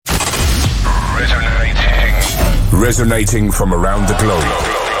Resonating from around the globe.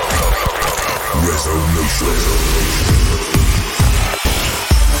 Resonation.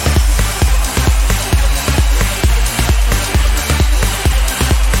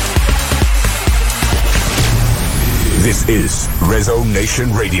 This is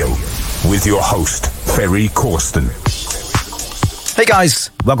Resonation Radio with your host, Ferry Corsten. Hey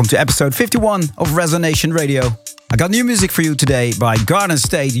guys, welcome to episode 51 of Resonation Radio. I got new music for you today by Garden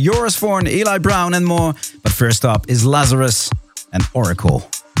State, Joris Voorn, Eli Brown and more. But first up is Lazarus and Oracle.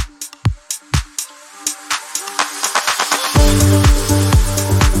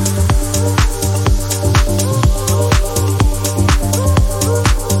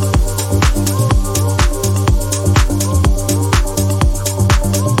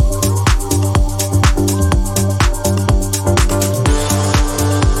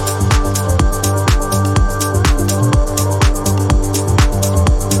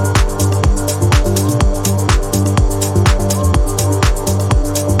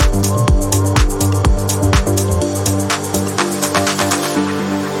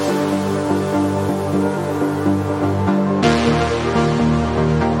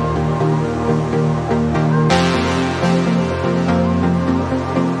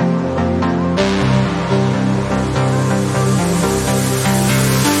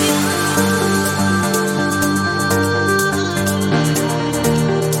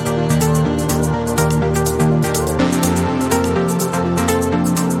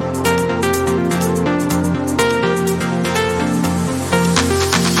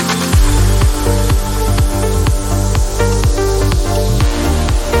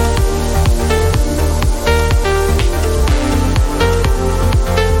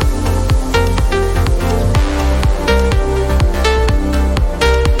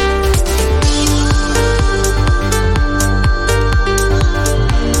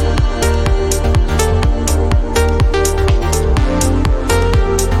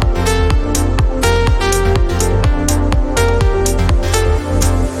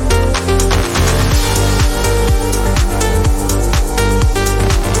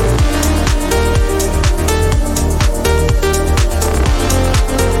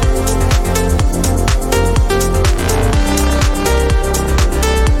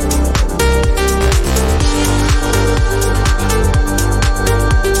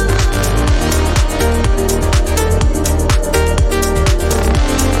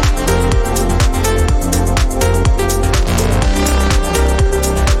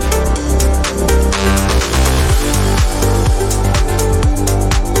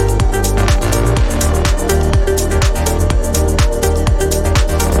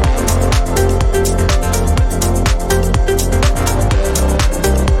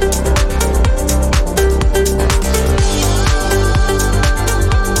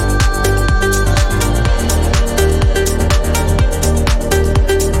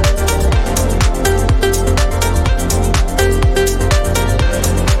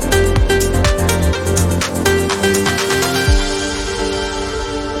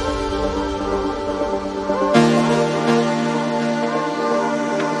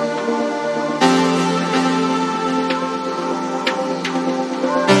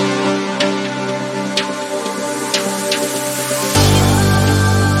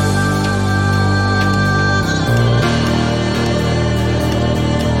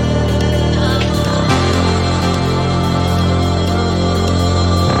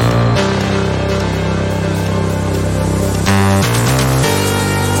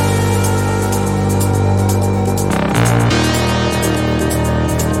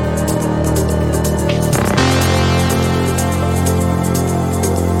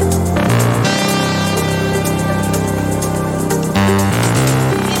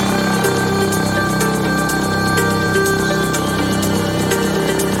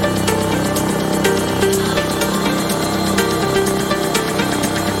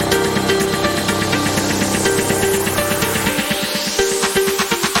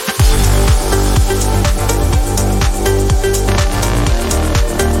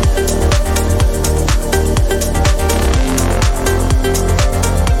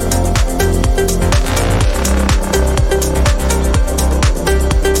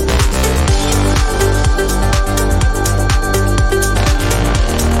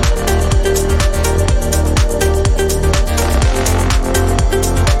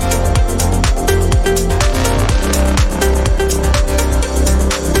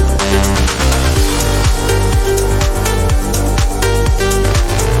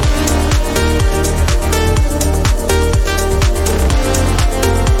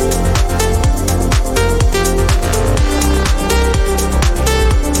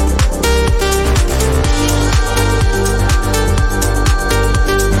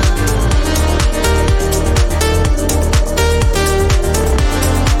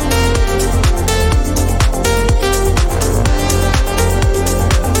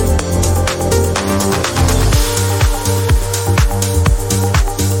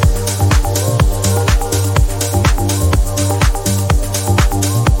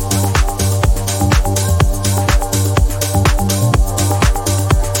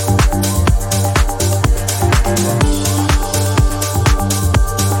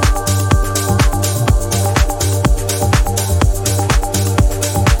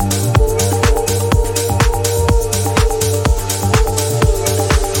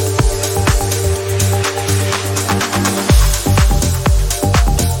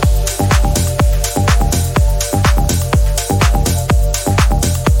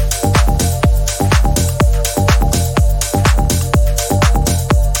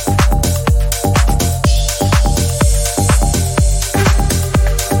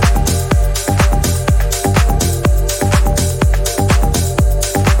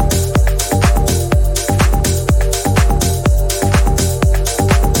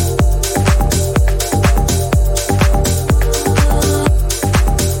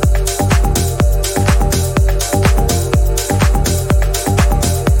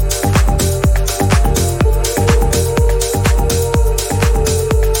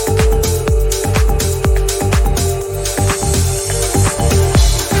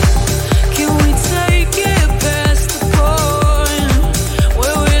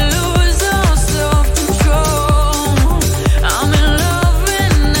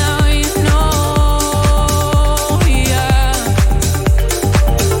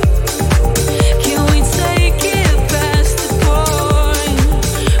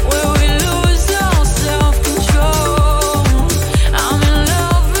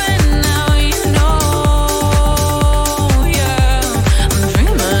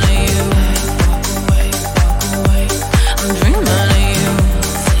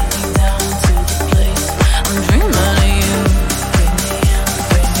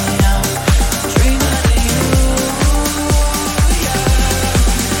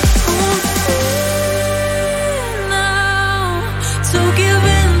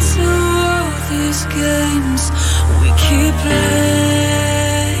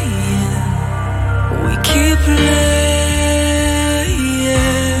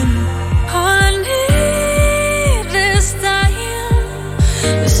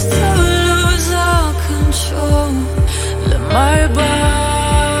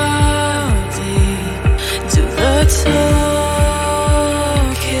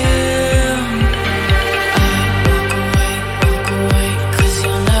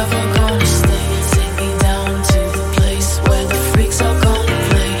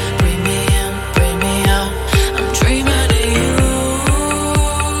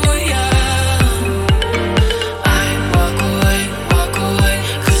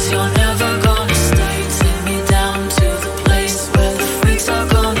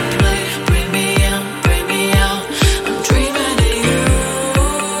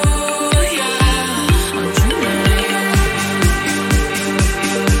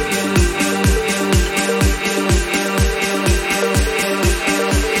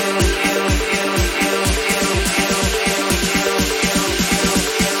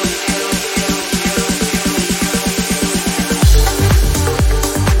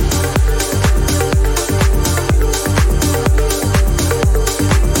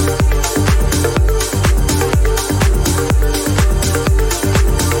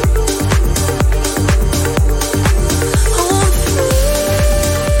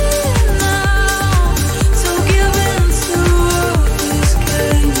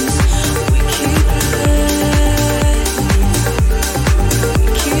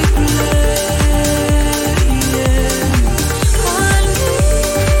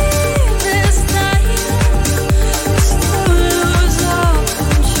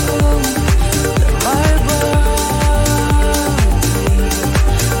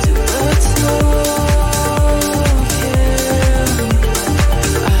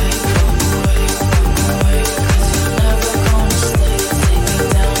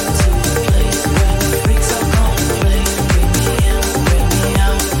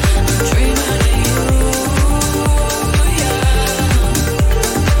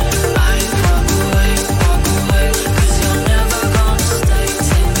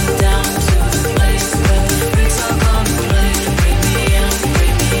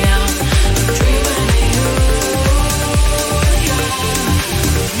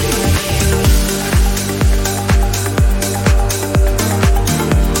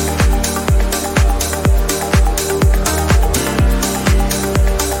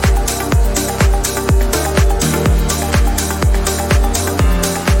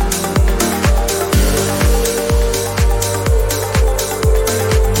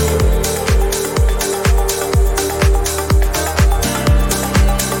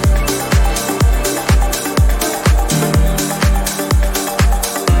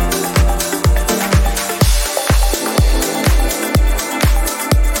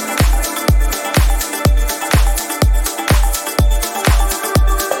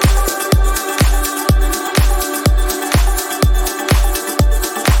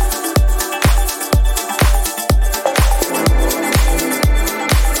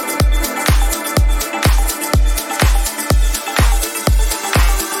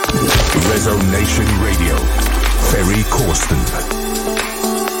 Resonation Radio. Ferry Corsten.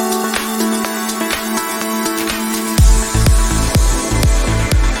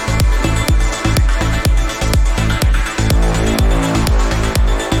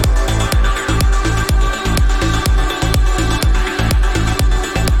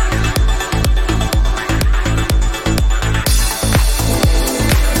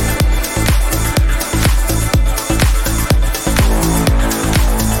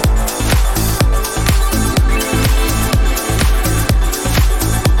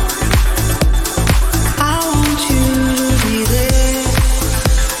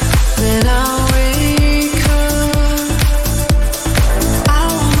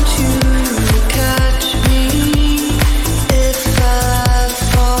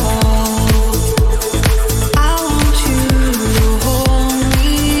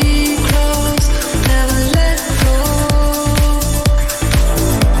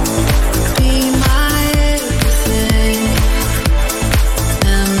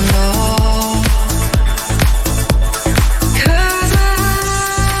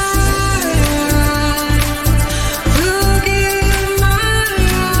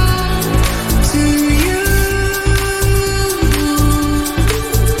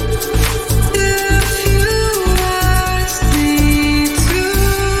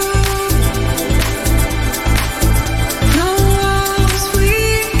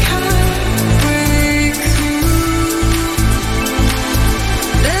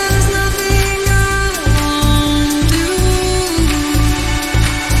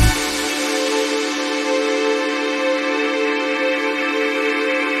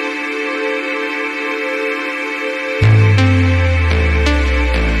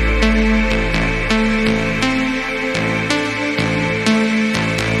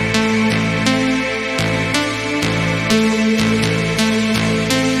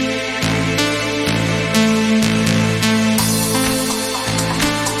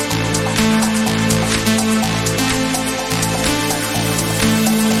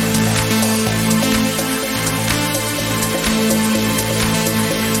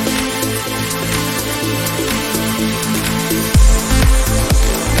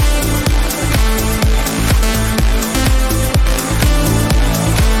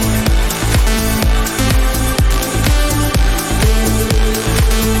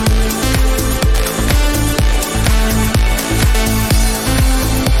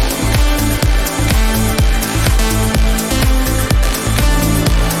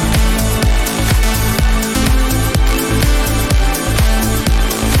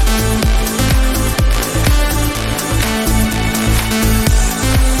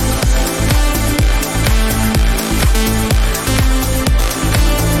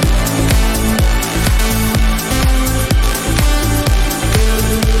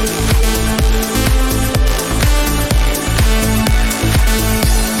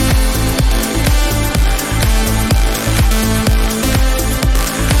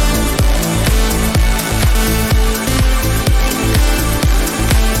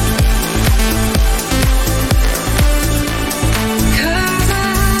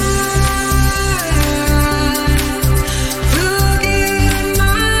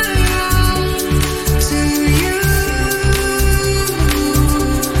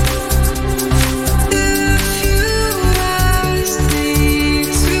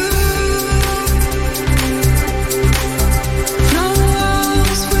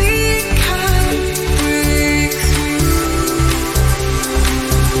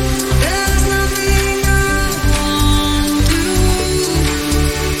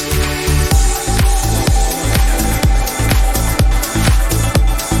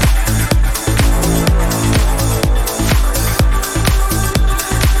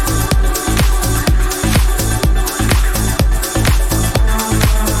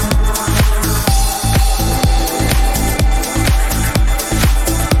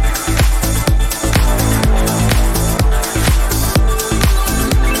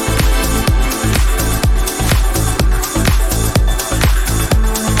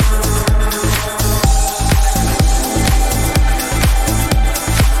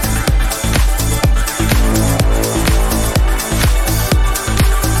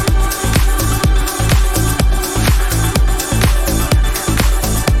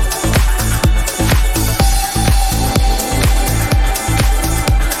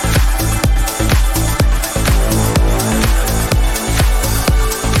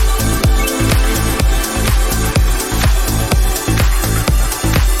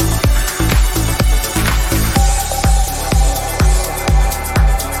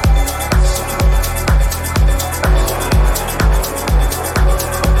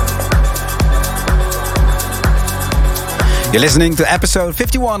 You're listening to episode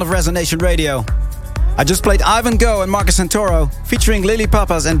 51 of Resonation Radio. I just played Ivan Go and Marcus Santoro featuring Lily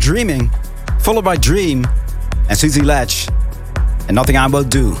Papas and Dreaming, followed by Dream and Susie Latch and Nothing I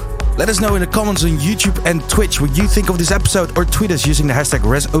Won't Do. Let us know in the comments on YouTube and Twitch what you think of this episode, or tweet us using the hashtag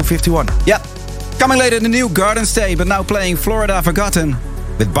ResO51. Yep. Coming later, the new Garden State, but now playing Florida Forgotten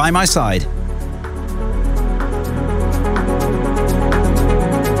with By My Side.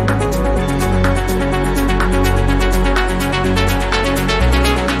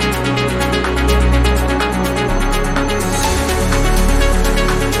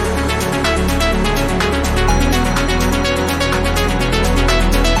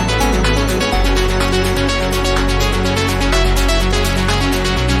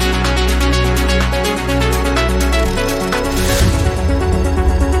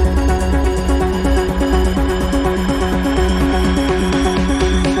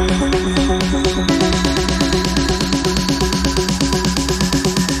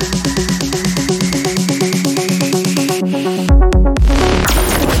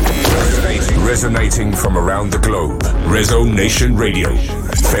 Resonating from around the globe, Resonation Radio,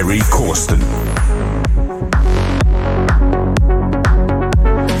 Ferry Corsten.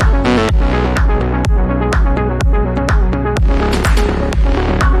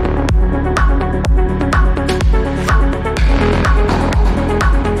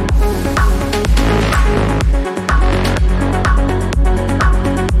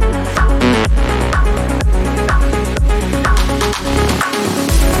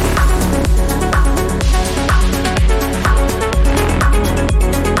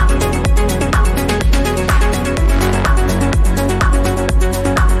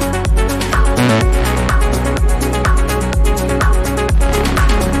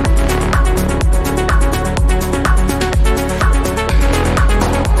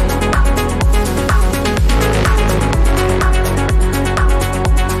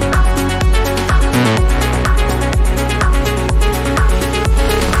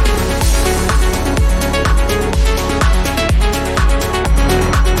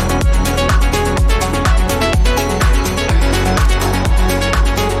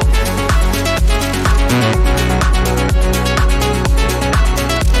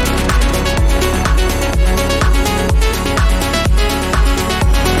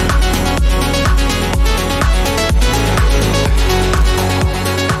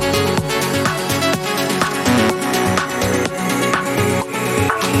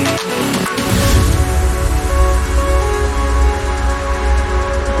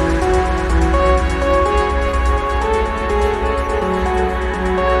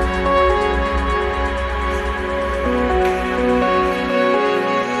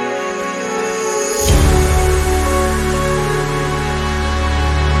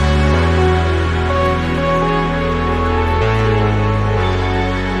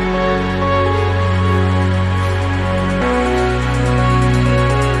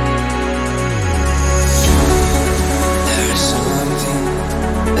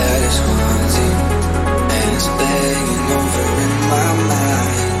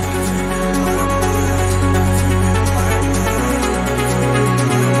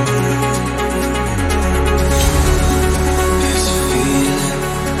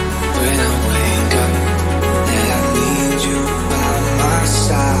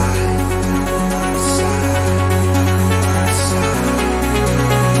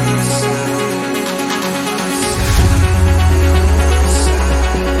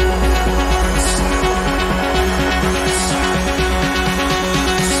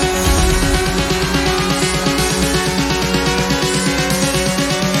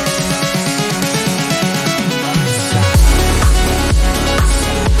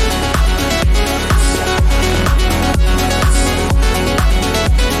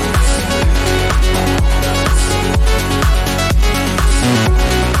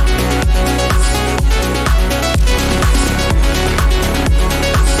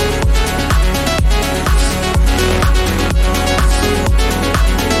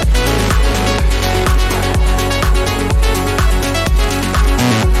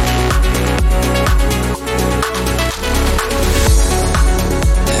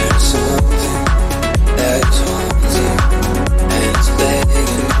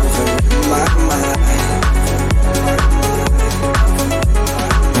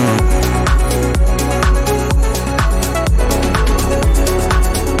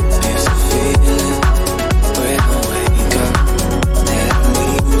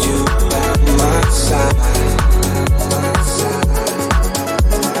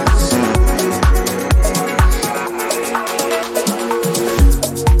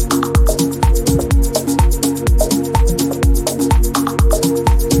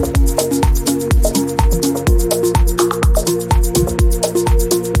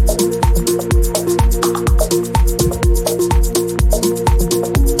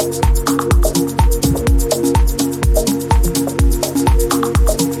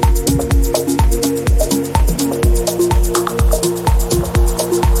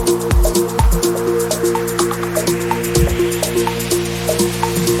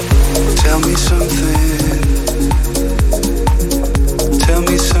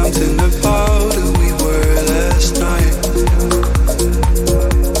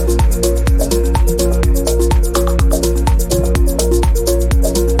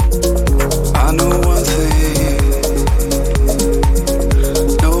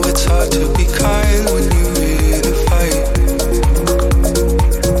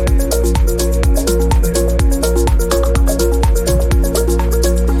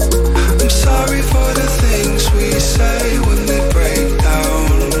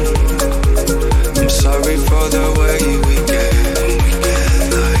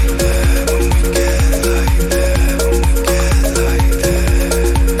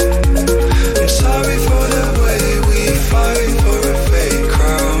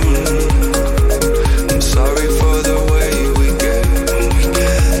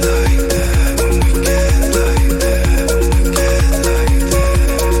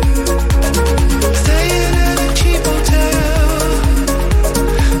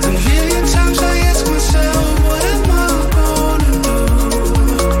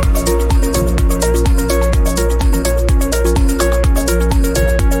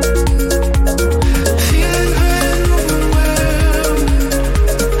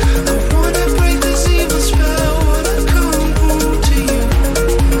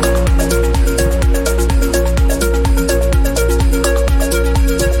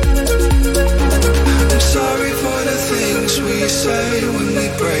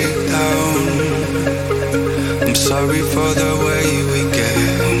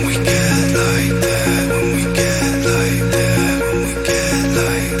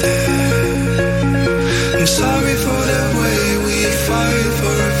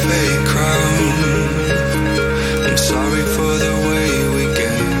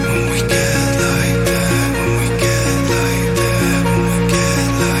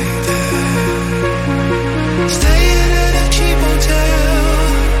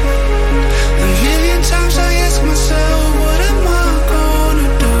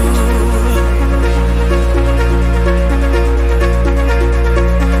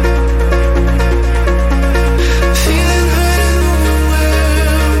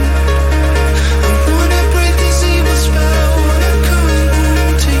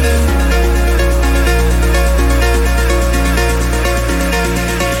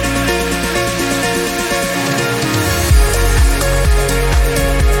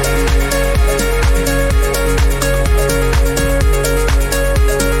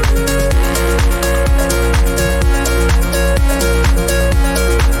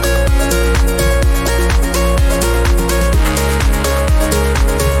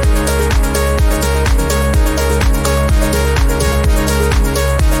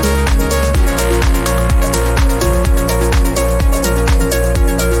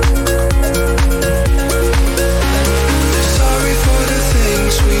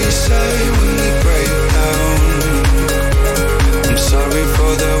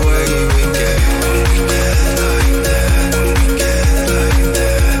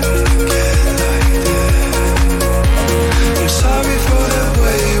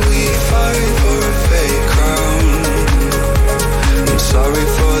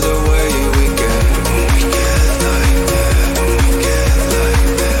 for the way we get when we get like that, when we get like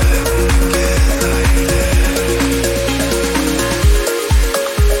that, when we get like that.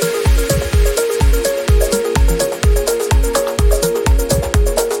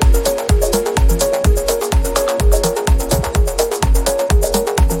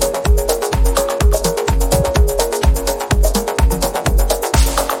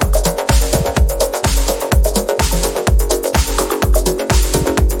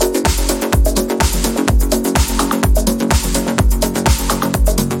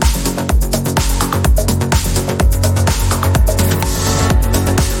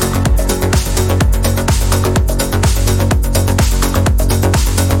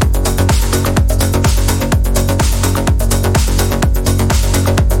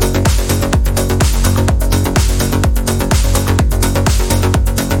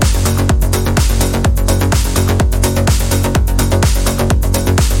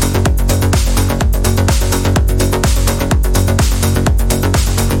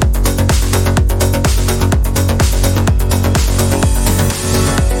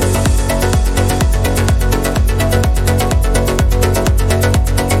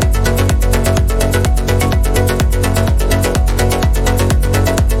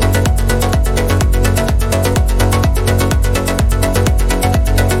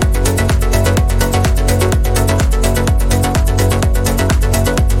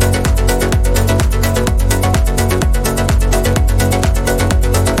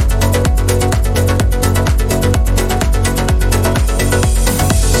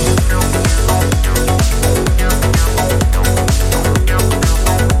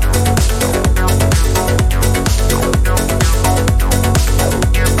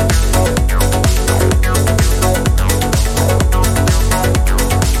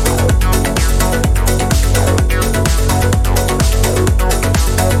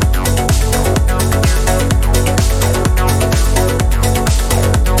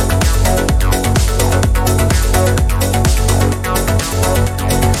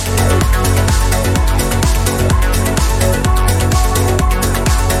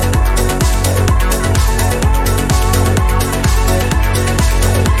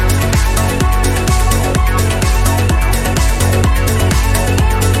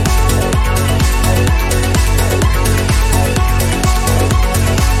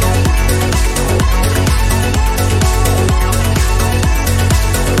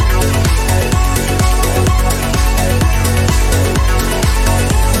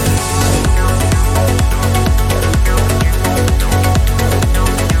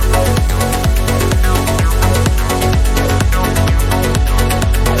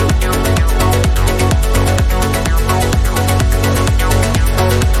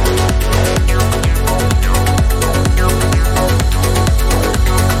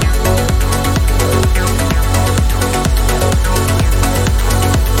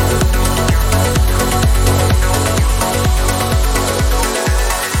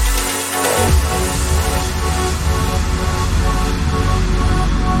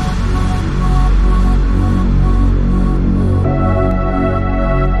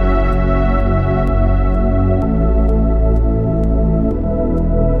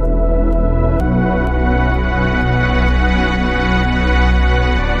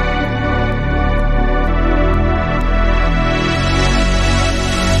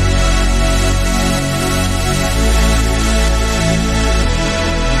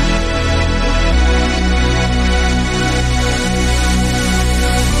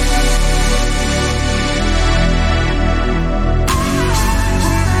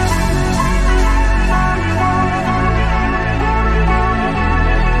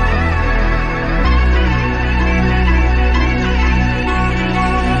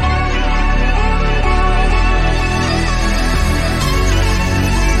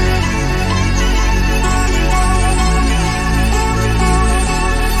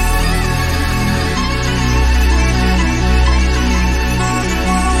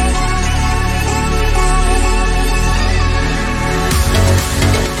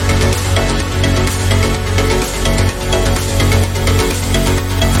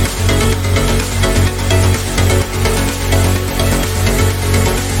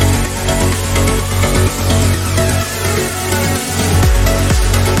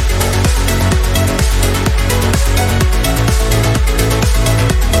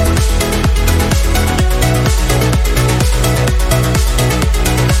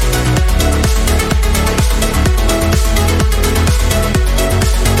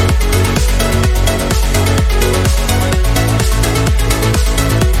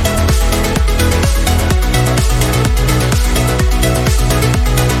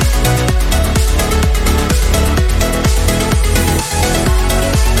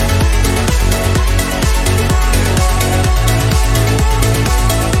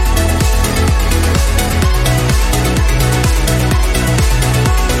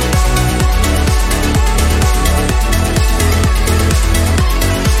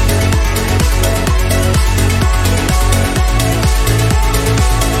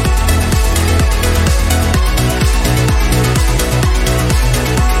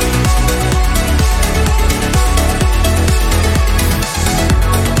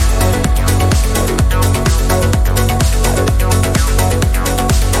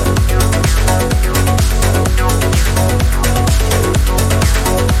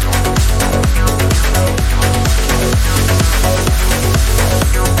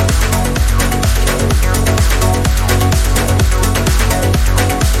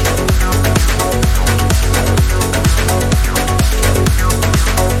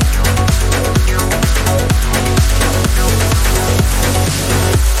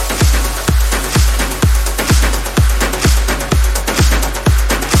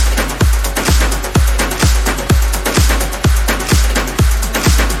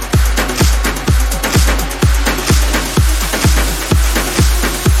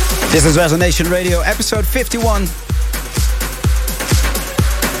 This is Resonation Radio, episode 51.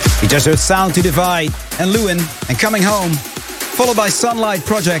 You just heard Sound to Divide and Lewin and Coming Home, followed by Sunlight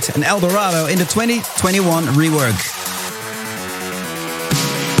Project and Eldorado in the 2021 rework.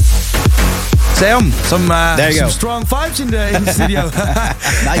 Sam, some go. strong vibes in the studio.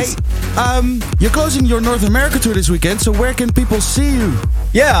 Nice. Hey, you're closing your North America tour this weekend, so where can people see you?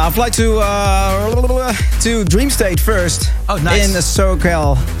 Yeah, I'll fly to Dream State first. Oh, nice. In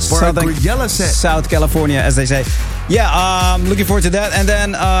SoCal, South California, as they say. Yeah, I'm looking forward to that. And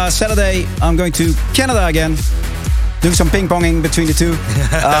then Saturday, I'm going to Canada again. Doing some ping-ponging between the two.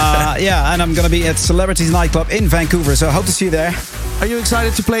 Yeah, and I'm going to be at Celebrities Nightclub in Vancouver, so I hope to see you there. Are you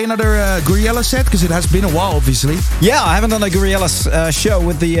excited to play another Gorillaz set? Because it has been a while, obviously. Yeah, I haven't done a Gorillaz show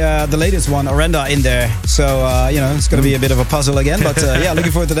with the latest one, Orenda, in there. So, it's going to be a bit of a puzzle again. But yeah,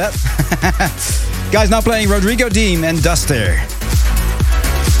 looking forward to that. Guys, now playing Rodrigo Deem and Duster.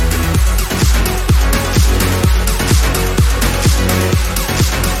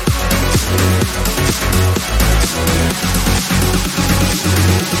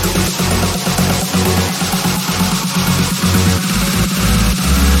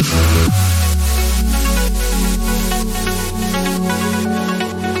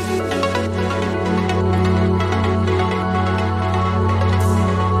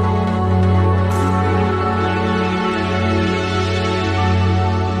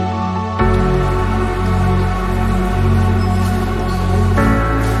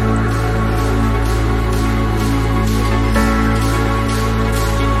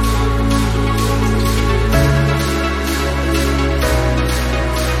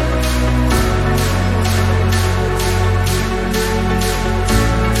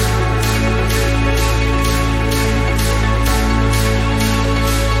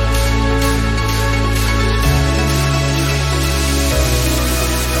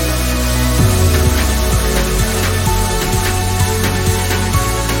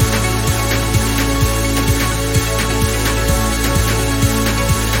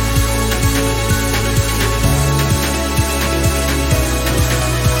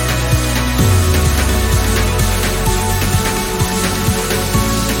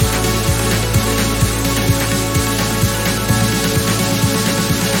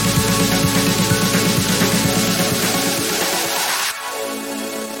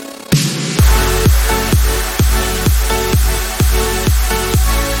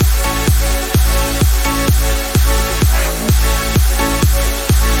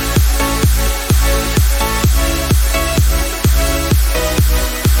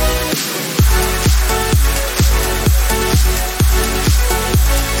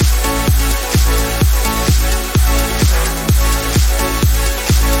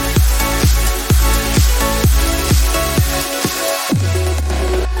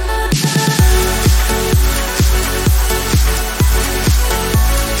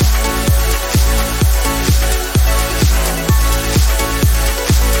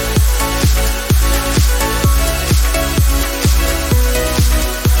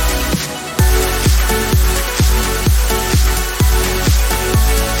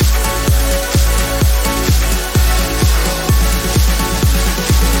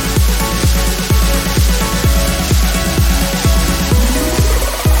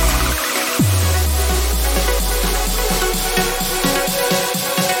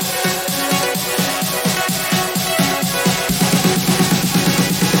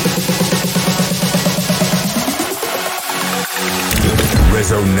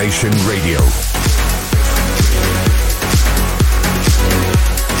 Resonation Radio.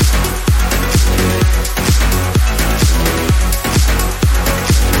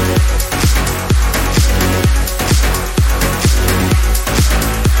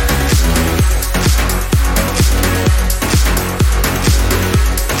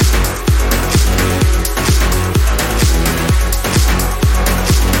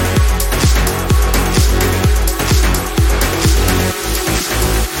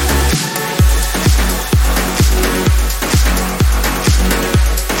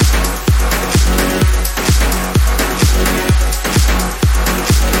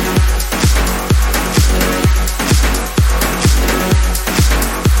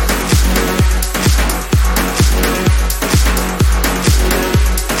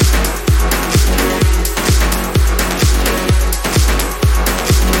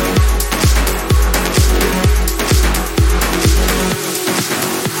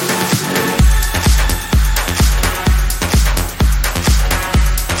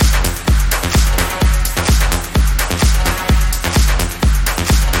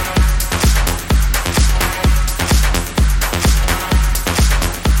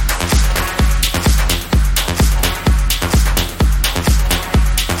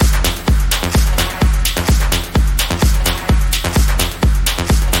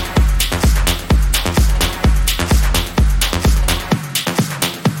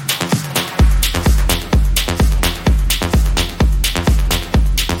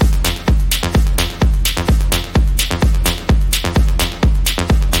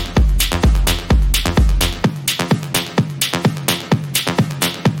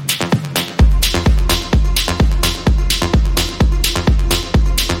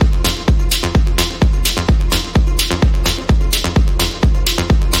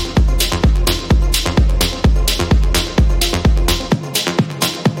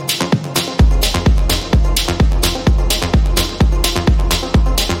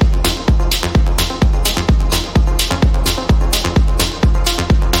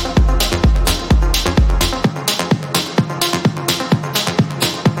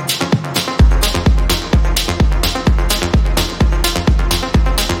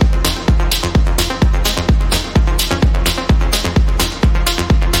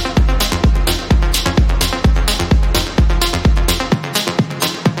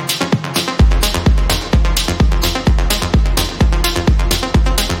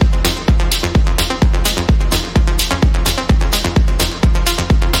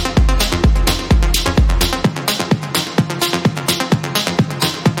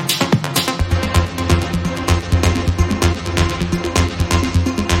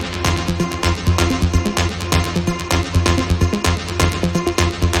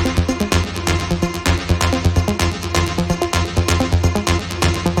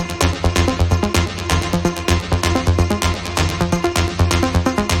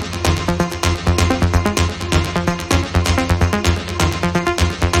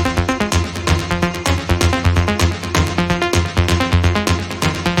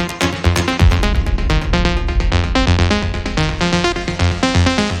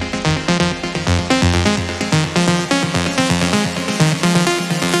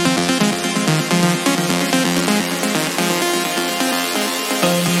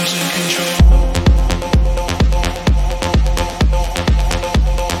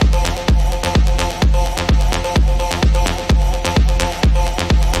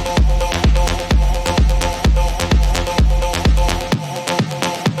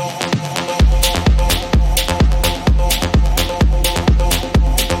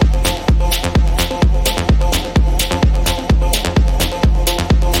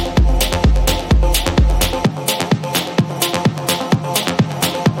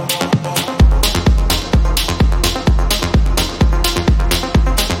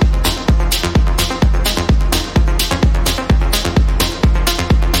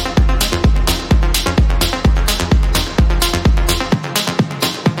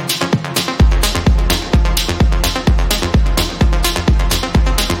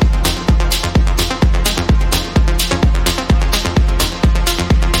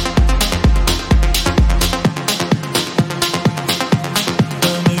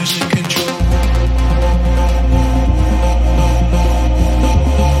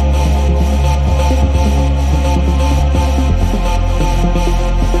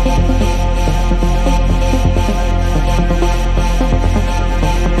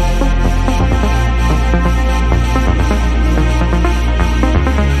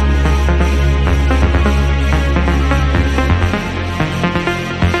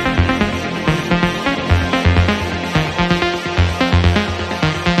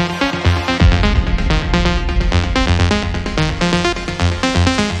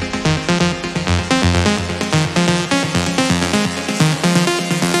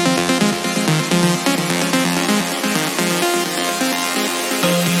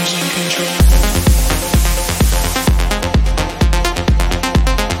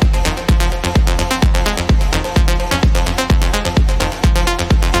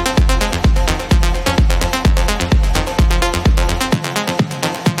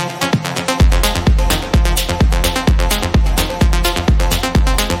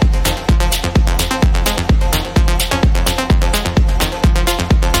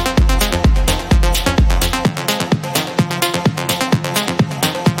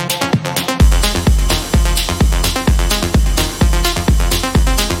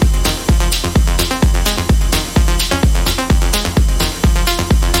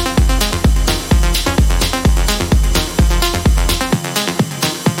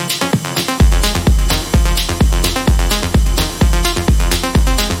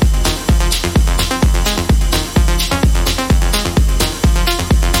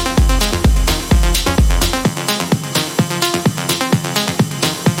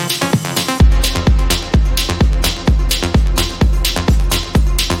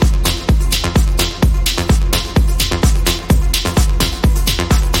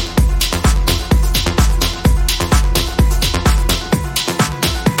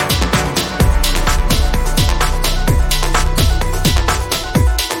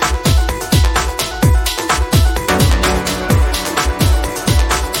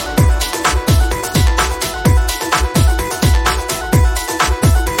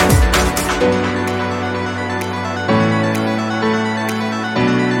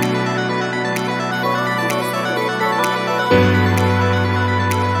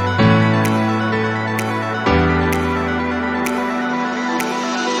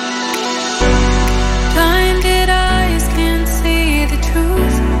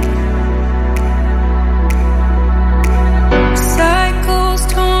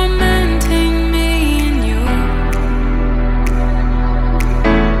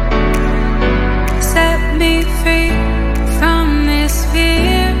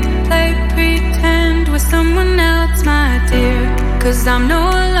 'cause I'm no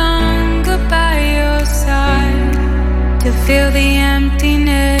longer by your side to feel the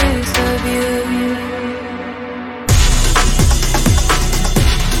emptiness of you.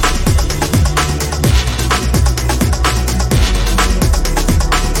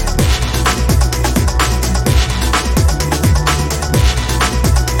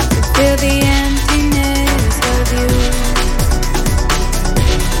 Feel the emptiness of you.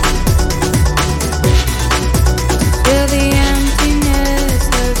 Feel the emptiness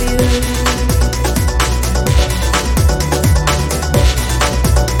of you.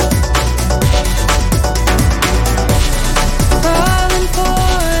 Falling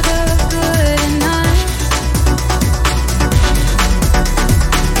for the good in us.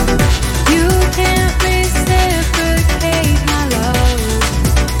 You can't reciprocate my love.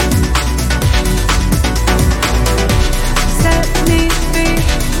 Set me free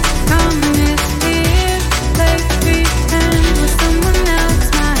from this fear. Play pretend with someone else,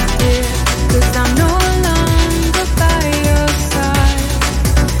 my dear. 'Cause I'm no longer by your side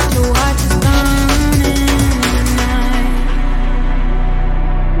to watch us burn in the night.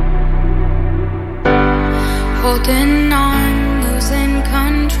 Holding on, losing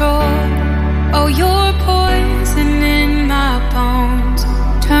control. Oh, you're poison in my bones.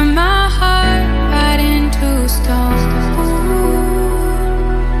 Turn my heart right into stone.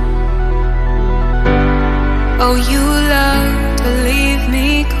 Oh, you love to leave me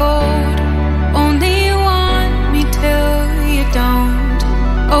cold. Only want me till you don't.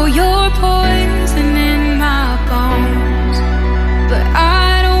 Oh, you're poison in my bones. But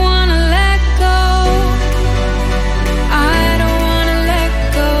I don't wanna let go. I don't wanna let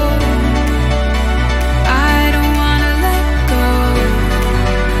go. I don't wanna let go.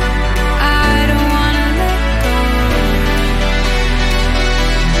 I don't wanna let go.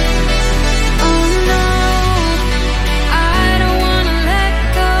 Oh no, I don't wanna let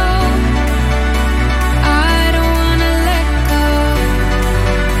go. I don't wanna let go.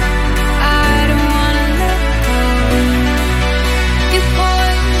 I don't wanna let go. You're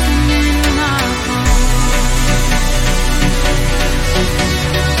poison in my bones.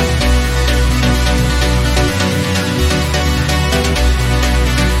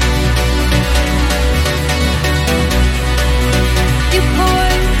 You're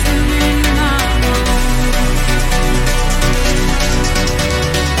poison in my bones.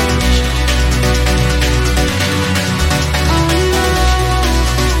 Oh no,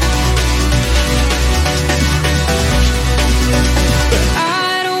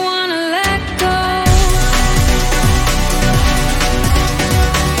 I don't wanna let go.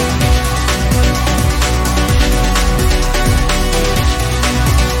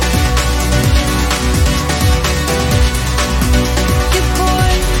 You're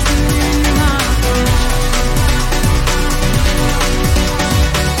poison in my bones.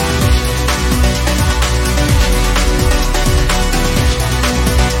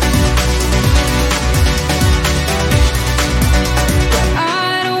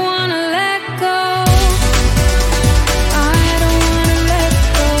 I don't wanna let go. I don't wanna let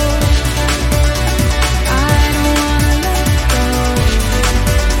go. I don't wanna let go.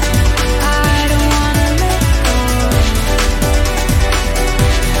 I don't wanna let go.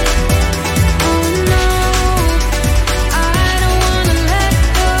 Oh no, I don't wanna let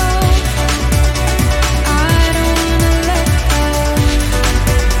go. I don't wanna let go.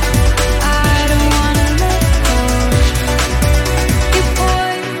 I don't wanna let go. You're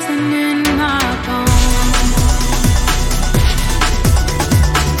poison in my bones.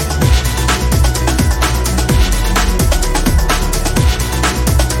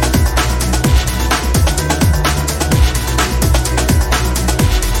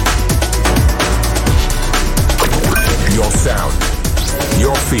 Your sound,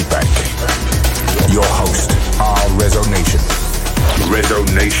 your feedback. Your host, our Rezo Nation. Rezo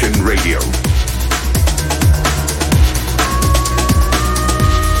Nation Radio.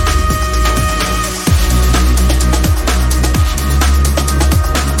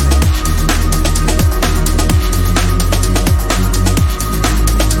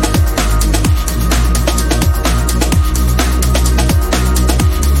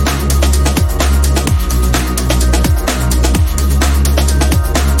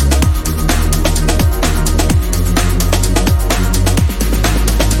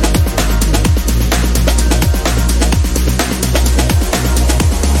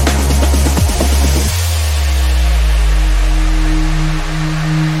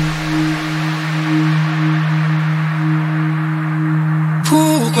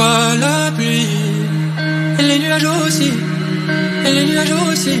 Pourquoi la pluie et les nuages aussi, et les nuages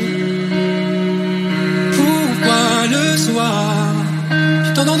aussi? Pourquoi le soir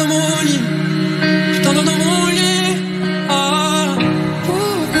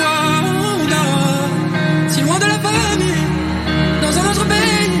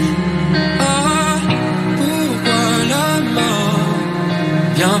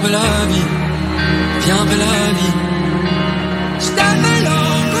viens belle vie, viens belle vie. Je t'appelle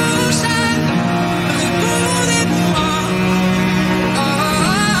en couche, répondez-moi.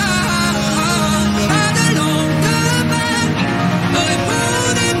 Pas de lendemain,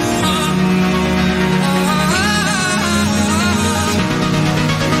 répondez-moi.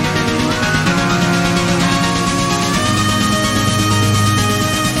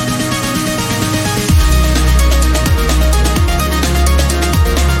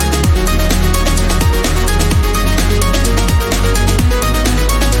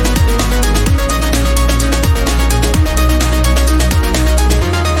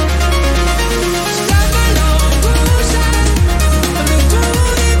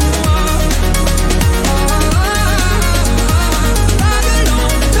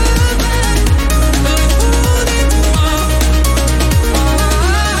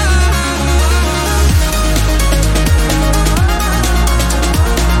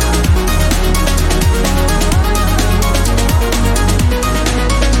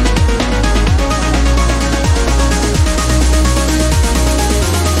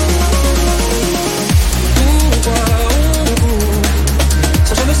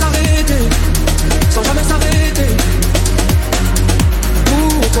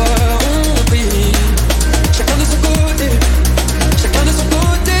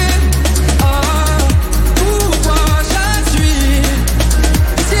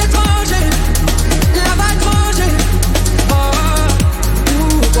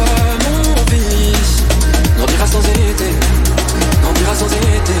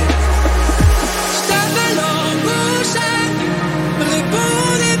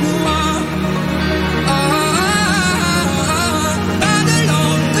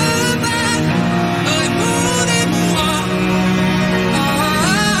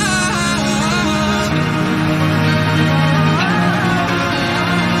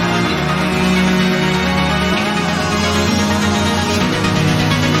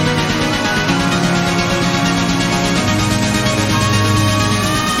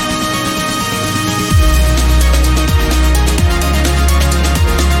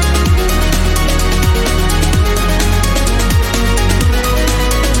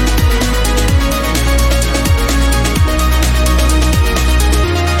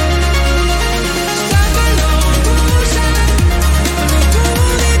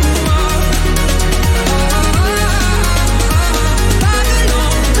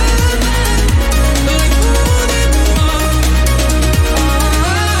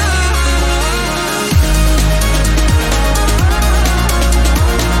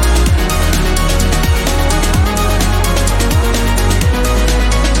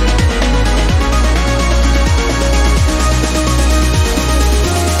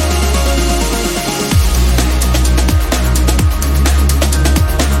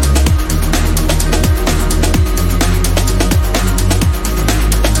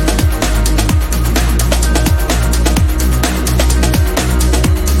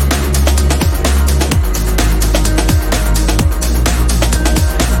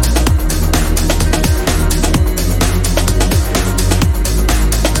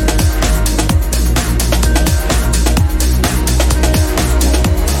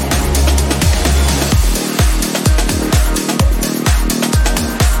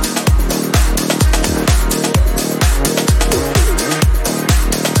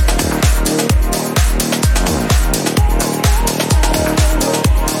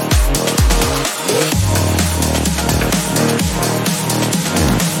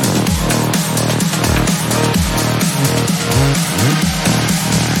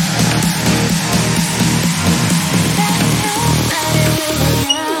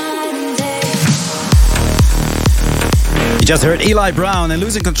 Just heard Eli Brown and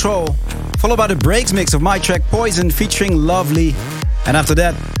Losing Control, followed by the breaks mix of my track Poison featuring Lovely. And after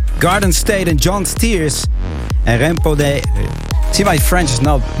that, Garden State and John Steers and Rempo de... See, my French is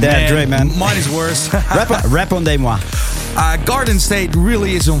not that great, man. Mine is worse. Répondez-moi. Garden State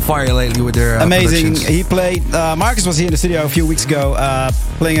really is on fire lately with their amazing. productions. He played. Marcus was here in the studio a few weeks ago,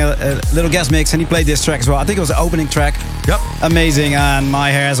 playing a little guest mix, and he played this track as well. I think it was the opening track. Yep. Amazing, and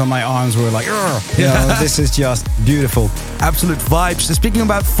my hairs on my arms were like, you know, this is just beautiful. Absolute vibes. Speaking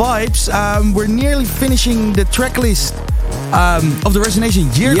about vibes, we're nearly finishing the track list of the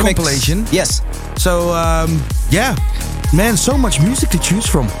Resonation Year compilation. Yes. So, yeah. Man, so much music to choose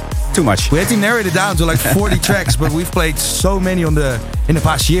from. Too much. We had to narrow it down to like 40 tracks, but we've played so many in the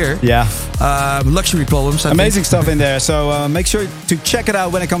past year. Yeah. Luxury Problems. Amazing stuff in there. So make sure to check it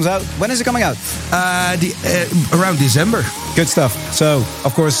out when it comes out. When is it coming out? Around December. Good stuff. So,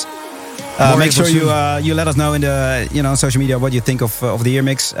 of course, Make sure able you you let us know in the social media what you think of the ear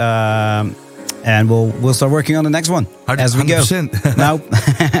mix, and we'll start working on the next one as we go. 100%. Now,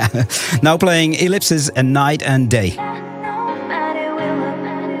 now playing Ellipsis and Night and Day.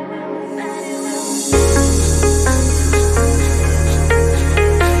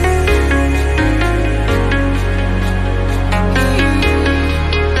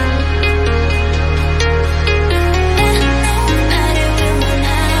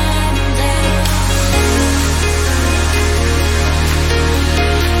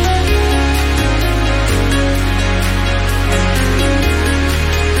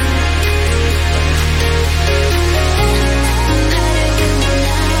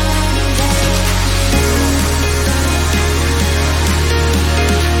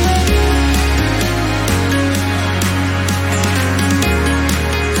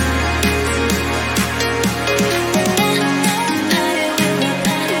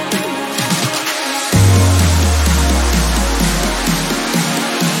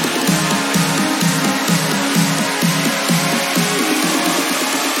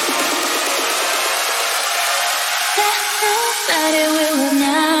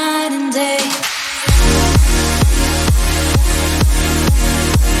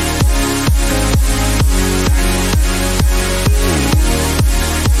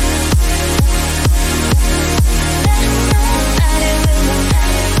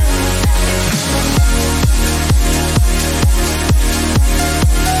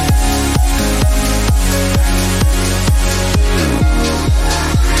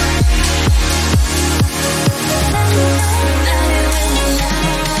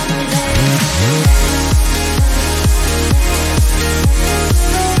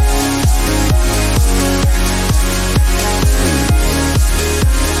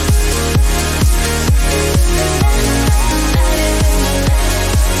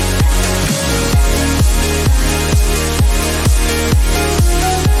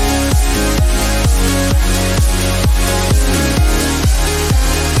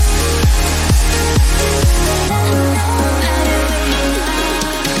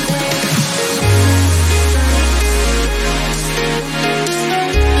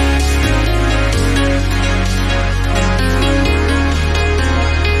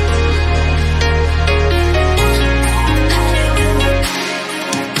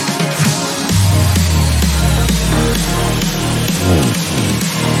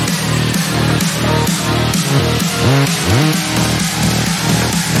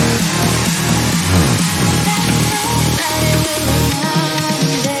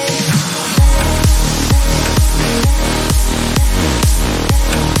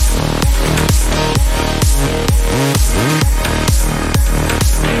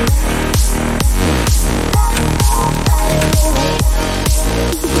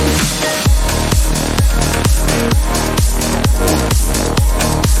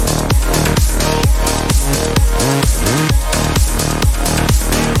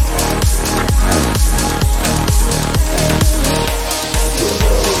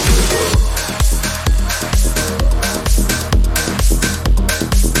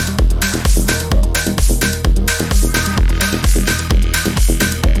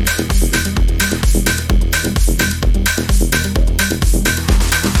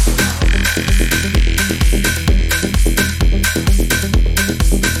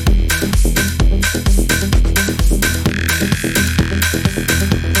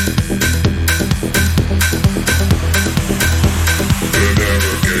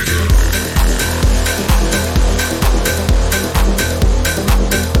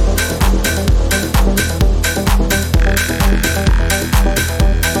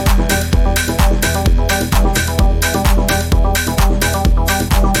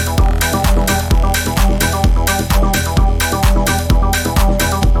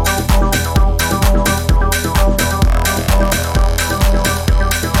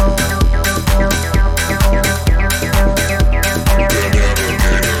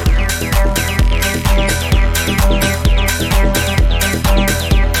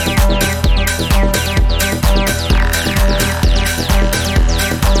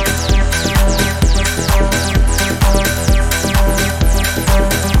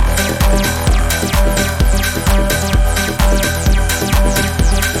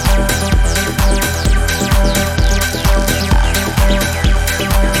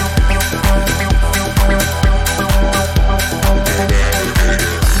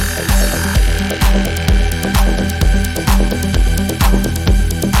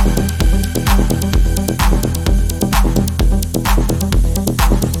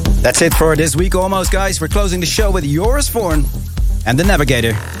 That's it for this week almost, guys. We're closing the show with Joris Voorn. and The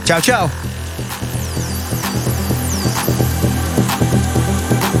Navigator. Ciao, ciao.